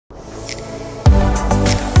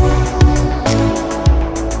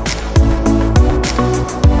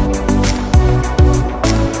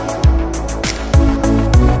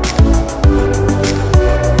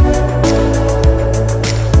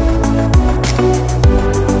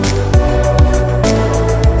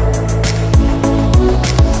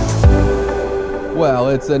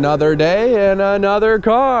it's another day and another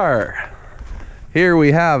car. Here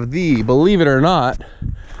we have the, believe it or not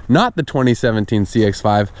the 2017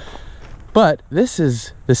 CX5, but this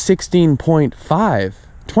is the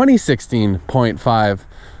 2016.5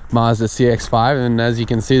 Mazda CX5, and as you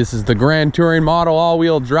can see, this is the Grand Touring model,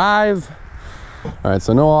 all-wheel drive. All right,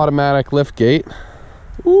 so no automatic lift gate.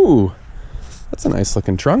 Ooh, that's a nice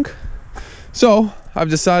looking trunk. So I've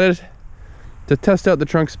decided to test out the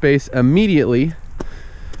trunk space immediately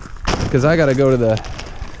because I got to go to the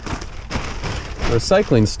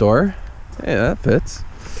recycling store. Hey, that fits.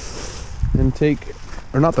 And take,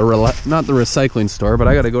 or not the recycling store, but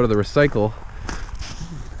I got to go to the recycle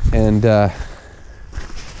and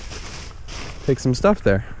take some stuff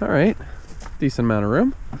there. All right, decent amount of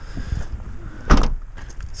room.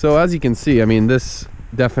 So as you can see, I mean, this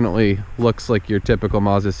definitely looks like your typical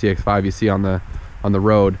Mazda CX5 you see on the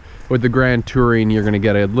road. With the Grand Touring, you're going to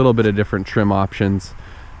get a little bit of different trim options.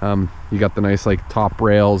 You got the nice like top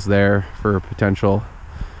rails there for potential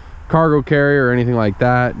cargo carrier or anything like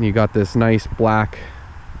that, and you got this nice black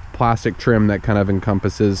plastic trim that kind of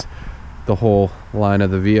encompasses the whole line of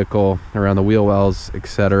the vehicle around the wheel wells,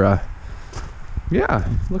 etc. Yeah,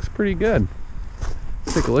 looks pretty good.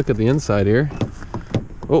 Let's take a look at the inside here.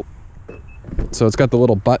 Oh, so it's got the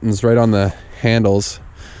little buttons right on the handles.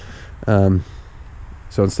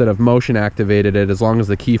 So instead of motion activated it, as long as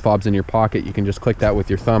the key fob's in your pocket, you can just click that with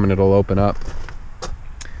your thumb and it'll open up.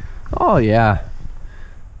 Oh yeah,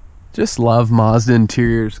 just love Mazda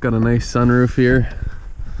interiors. Got a nice sunroof here.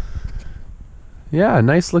 Yeah,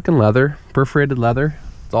 nice looking leather, perforated leather.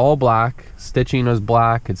 It's all black, stitching is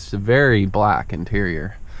black. It's a very black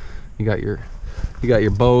interior. You got your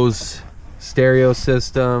Bose stereo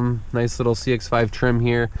system, nice little CX5 trim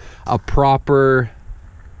here, a proper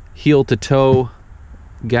heel to toe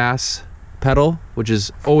gas pedal, which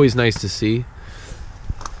is always nice to see.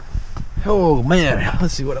 Oh man,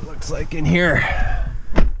 let's see what it looks like in here.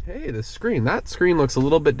 Hey, the screen, that screen looks a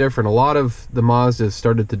little bit different. A lot of the Mazdas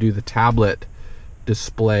started to do the tablet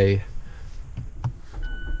display,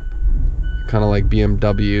 kind of like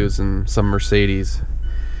BMWs and some Mercedes.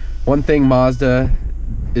 One thing Mazda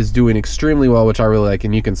is doing extremely well, which I really like,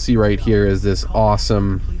 and you can see right here, is this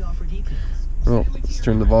awesome, oh, let's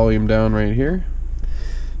turn the volume down right here.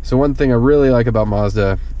 So one thing I really like about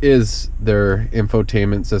Mazda is their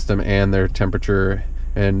infotainment system and their temperature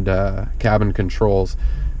and cabin controls.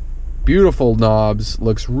 Beautiful knobs,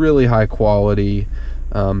 looks really high quality,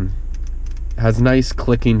 has nice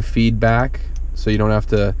clicking feedback, so you don't have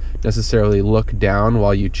to necessarily look down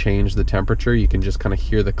while you change the temperature. You can just kind of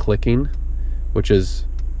hear the clicking, which is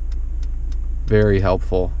very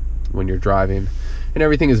helpful when you're driving. And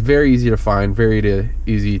everything is very easy to find,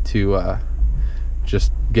 easy to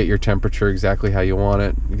just get your temperature exactly how you want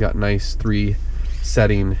it. You got nice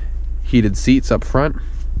 3-setting heated seats up front.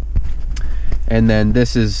 And then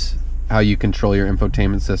this is how you control your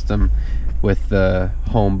infotainment system with the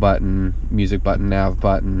home button, music button, nav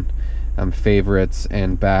button, favorites,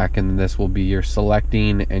 and back. And this will be your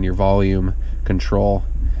selecting and your volume control.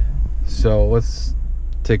 So let's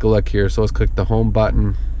take a look here. So let's click the home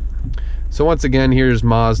button. So once again, here's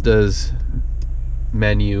Mazda's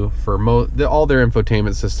menu for all their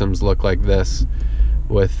infotainment systems look like this,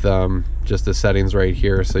 with just the settings right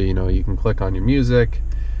here. So you know, you can click on your music,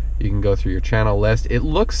 you can go through your channel list. It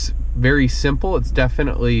looks very simple. It's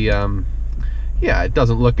definitely yeah, it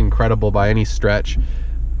doesn't look incredible by any stretch,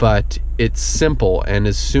 but it's simple, and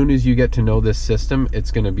as soon as you get to know this system, it's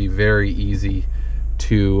going to be very easy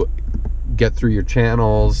to get through your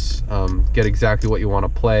channels, get exactly what you want to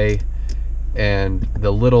play. And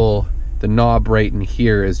the knob right in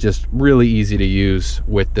here is just really easy to use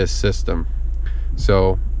with this system.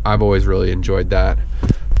 So I've always really enjoyed that.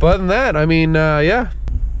 But other than that, I mean, yeah.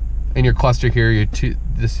 In your cluster here,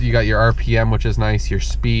 you got your RPM, which is nice, your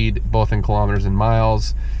speed, both in kilometers and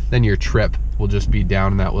miles. Then your trip will just be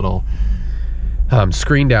down in that little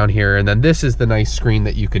screen down here. And then this is the nice screen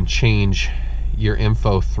that you can change your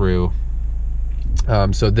info through.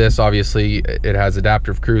 So this, obviously, it has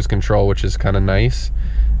adaptive cruise control, which is kind of nice.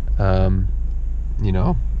 You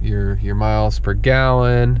know, your miles per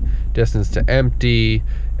gallon, distance to empty,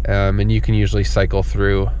 and you can usually cycle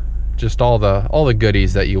through just all the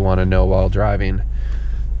goodies that you want to know while driving.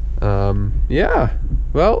 Yeah,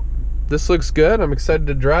 well, this looks good. I'm excited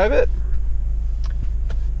to drive it,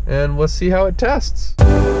 and let's see how it tests.